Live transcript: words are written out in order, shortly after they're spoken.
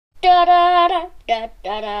da da da da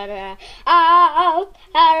da da da. I've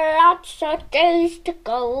had lots of days to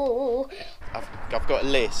go. I've got a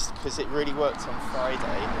list because it really worked on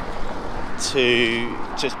Friday to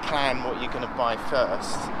just plan what you're going to buy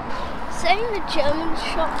first. Saying the German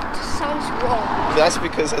shop sounds wrong. That's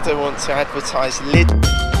because I don't want to advertise lid.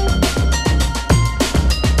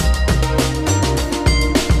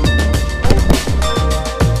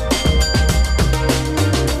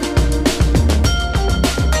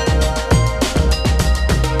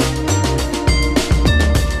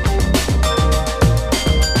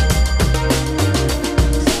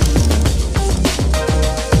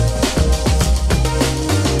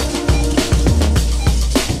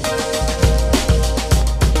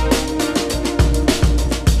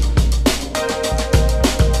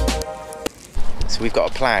 We've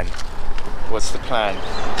got a plan. What's the plan?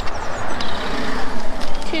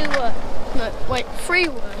 3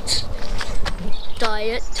 words.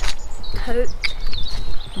 Diet, Coke,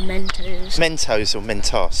 Mentos. Mentos or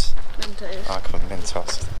Mentos? Mentos. I call them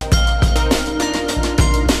Mentos.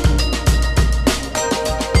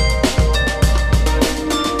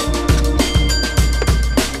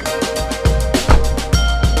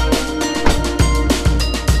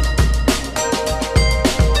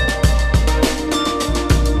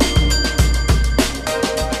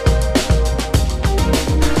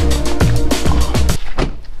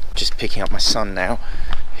 Picking up my son now,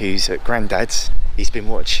 who's at Grandad's. He's been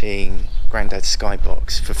watching Grandad's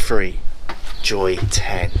Skybox for free, Joy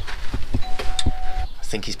 10. I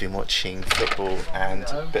think he's been watching football and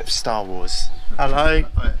a bit of Star Wars. Hello.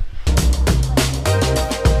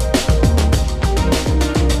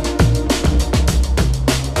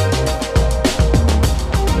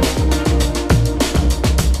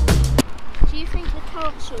 Do you think the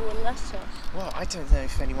council will let us? Well, I don't know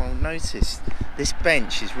if anyone will notice. This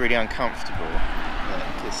bench is really uncomfortable.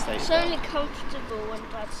 It's only comfortable when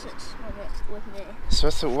Dad sits on it with me. So I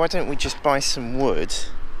thought, why don't we just buy some wood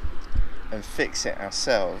and fix it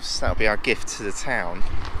ourselves? That'll be our gift to the town.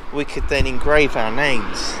 We could then engrave our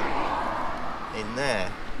names in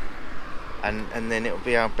there, and then it'll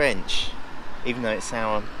be our bench, even though it's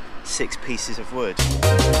our 6 pieces of wood.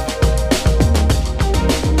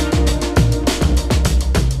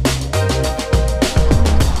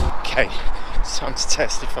 Okay, it's time to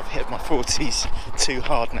test if I've hit my 40s too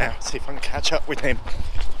hard now, see if I can catch up with him.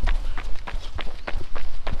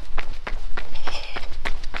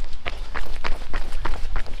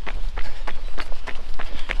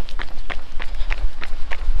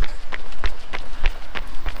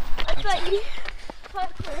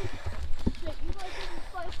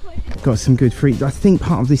 Got some good free. I think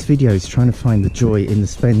part of this video is trying to find the joy in the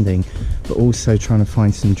spending, but also trying to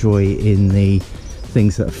find some joy in the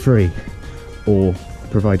things that are free or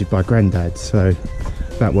provided by Grandad, so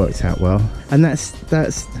that worked out well. And that's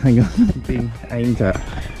hang on, being aimed at.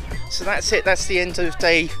 So that's it, that's the end of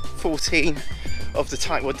day 14 of the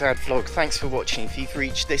Tightwad Dad vlog. Thanks for watching. If you've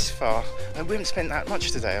reached this far, and we haven't spent that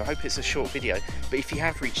much today, I hope it's a short video, but if you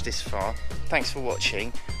have reached this far, thanks for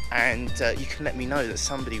watching, and you can let me know that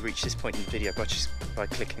somebody reached this point in the video by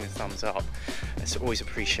clicking the thumbs up. It's always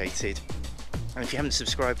appreciated. And if you haven't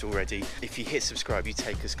subscribed already, if you hit subscribe, you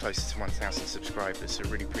take us closer to 1,000 subscribers, so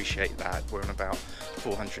really appreciate that. We're on about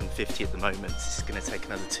 450 at the moment. It's going to take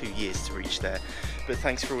another 2 years to reach there. But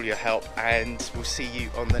thanks for all your help, and we'll see you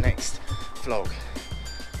on the next vlog.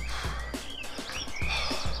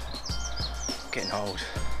 Getting old.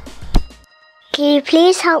 Can you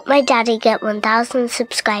please help my daddy get 1,000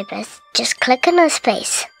 subscribers? Just click on his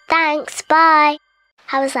face. Thanks, bye.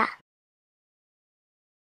 How was that?